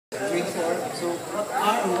24. So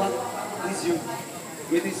what is your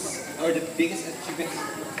greatest or the biggest achievement?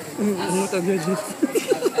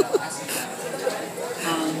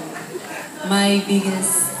 My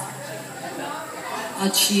biggest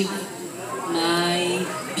achieve my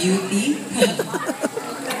beauty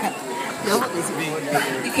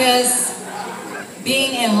because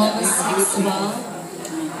being a homosexual,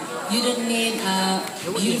 you don't need a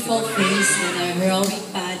beautiful face and a heroic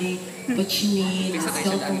body, but you need a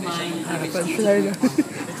skillful mind.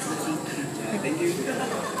 Thank you.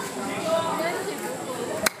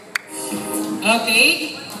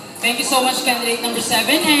 Okay. Thank you so much, candidate number 7,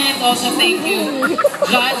 and also thank you,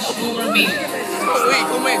 Judge Uberme.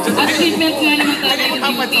 Achievement nga naman talaga yung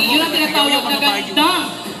beauty. Yun ang tinatawag na gandang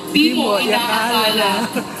di mo inaakala.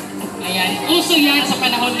 Ayan. Uso yan sa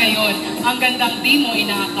panahon ngayon. Ang gandang di mo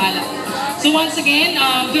inaakala. So once again,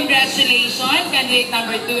 congratulations, candidate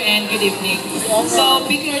number 2, and good evening. So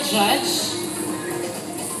pick your judge.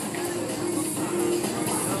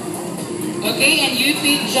 Okay, and you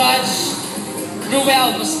pick Judge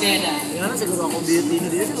Ruel Busqueda.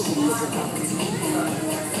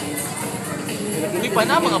 Hindi pa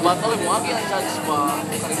na mga bata mo agi ang judge pa.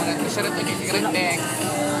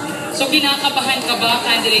 So kinakabahan ka ba,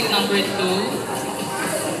 candidate number 2?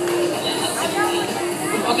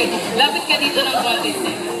 Okay, lapit ka dito ng konti.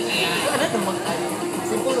 Ayan.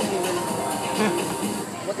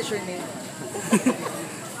 What is your name?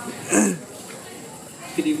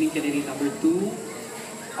 Good evening, candidate number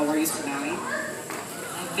 2. How are you tonight?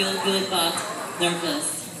 I feel good but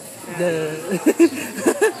nervous.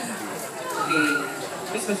 Okay,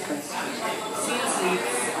 Christmas question. Since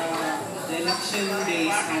it's the election day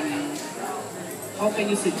is coming, how can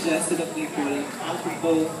you suggest to the people how to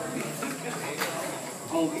vote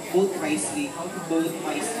wisely? How to vote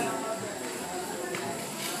wisely?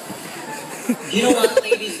 You know what,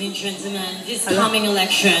 ladies and gentlemen, this coming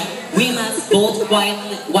election, we must vote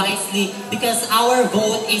wisely because our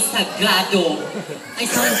vote is sagrado.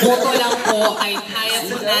 Isang boto lang po ay kaya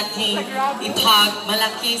po nating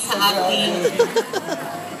ipagmalaki sa ating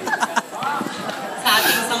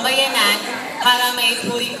sambayanan para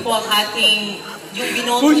maituloy po ang ating yung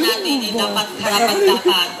binoto natin ay dapat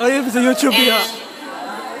karapat-dapat. Ayun, sa YouTube And ya.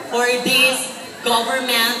 for this,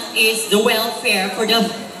 government is the welfare for the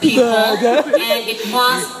people, and it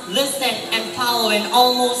must listen and follow and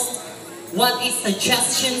almost what is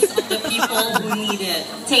suggestions of the people who need it.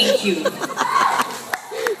 Thank you.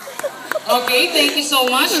 Okay, thank you so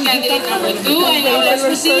much, candidate number 2. And now let's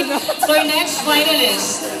proceed for next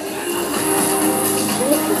finalist.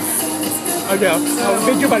 Okay,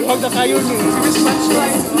 medyo maluwag na kayo ni.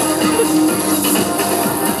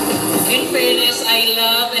 In fairness, I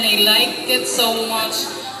love and I like it so much.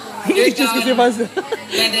 You're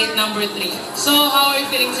candidate number 3. So, how are you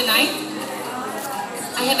feeling tonight?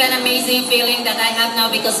 I have an amazing feeling that I have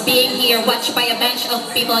now because being here watched by a bunch of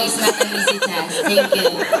people is not an easy task. Thank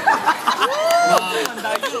you. Wow.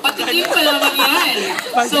 Patikim pa naman yan.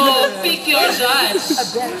 So, pick your judge.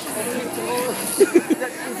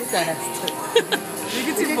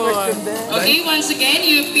 Okay, once again,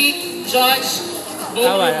 you pick Judge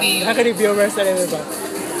Uberme. Naka-reviewers na rin ba?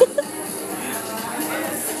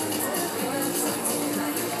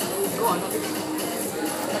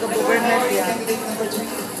 Candidate number 3.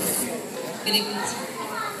 Good evening, sir.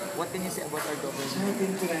 What can you say about our government? How are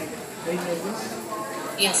you tonight? Are you nervous?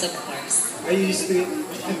 Yes, of course. Are you used to it?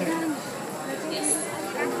 Yes.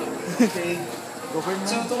 Okay.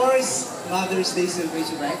 So tomorrow is Mother's Day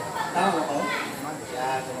celebration, right? Tama ba ko?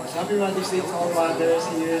 Yeah, tomorrow. So happy Mother's Day to all mothers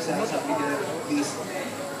here sa Miguel, please.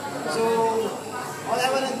 So, all I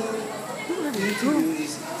want to do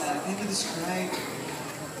is, can you describe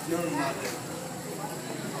your mother?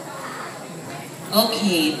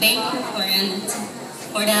 Okay, thank you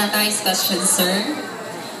for that nice question, sir.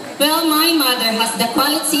 Well, my mother has the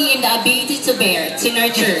quality and the ability to bear, to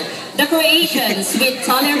nurture the creations with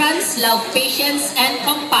tolerance, love, patience, and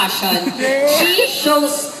compassion. She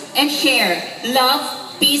shows and share love,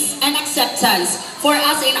 peace, and acceptance. For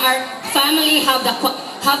us in our family have the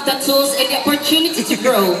tools and the opportunity to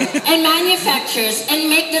grow and manufactures and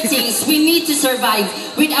make the things we need to survive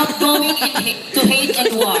without going into hate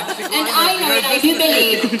and war. And I know and I do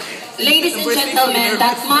believe, ladies and gentlemen,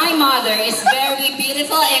 that my mother is very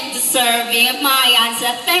beautiful and deserving of my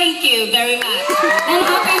answer. Thank you very much. And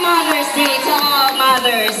happy Mother's Day to all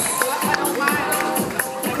mothers.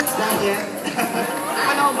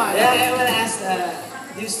 Yeah, I want to ask,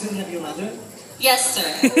 do you still have your mother? Yes, sir.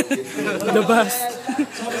 The best.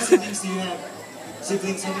 So how many siblings do you have? How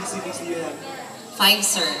many siblings do you have? 5,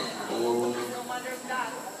 sir.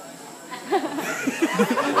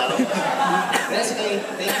 That's okay.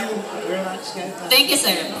 Thank you very much, Kenneth. Thank you,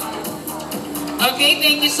 sir. Okay,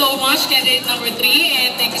 thank you so much, candidate number 3,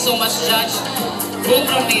 and thank you so much, Judge Book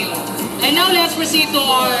Romeo. And now let's proceed to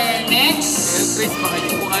our next Chris,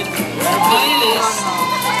 makajupuan. finalist.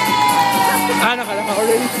 Nakala ka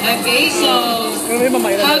already. Okay, so May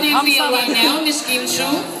mamayla. how do you feel right now, Miss Kim Chu?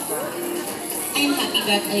 I'm happy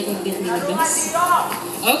that I don't get nervous.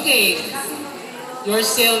 Okay, you're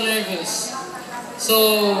still nervous. So,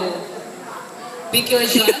 pick your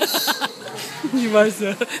judge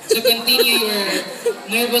to continue your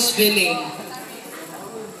nervous feeling.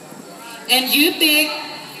 And you pick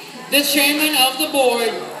the chairman of the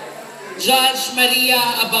board, Judge Maria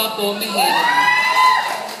Abapo Miguel.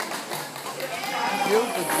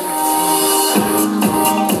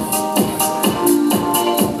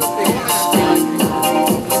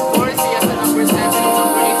 Flores, siya sa number 7 o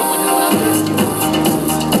number 8 mo dyan natin.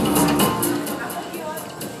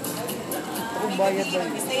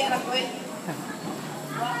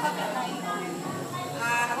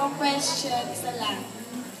 Akong question, isa lang.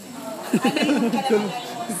 Ano yung karapatan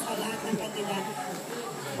mo sa lahat ng kandidato?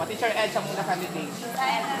 Pati Sir Ed sa muna candidate.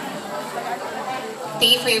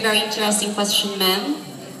 Thank you for your very interesting question, ma'am.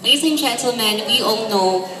 Ladies and gentlemen, we all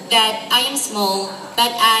know that I am small, but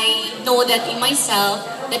I know that in myself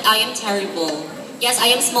that I am terrible. Yes, I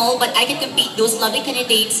am small, but I can compete those lovely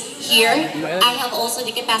candidates here. I have also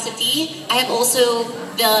the capacity. I have also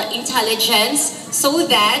the intelligence, so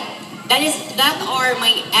that are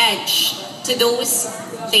my edge to those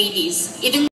ladies. Even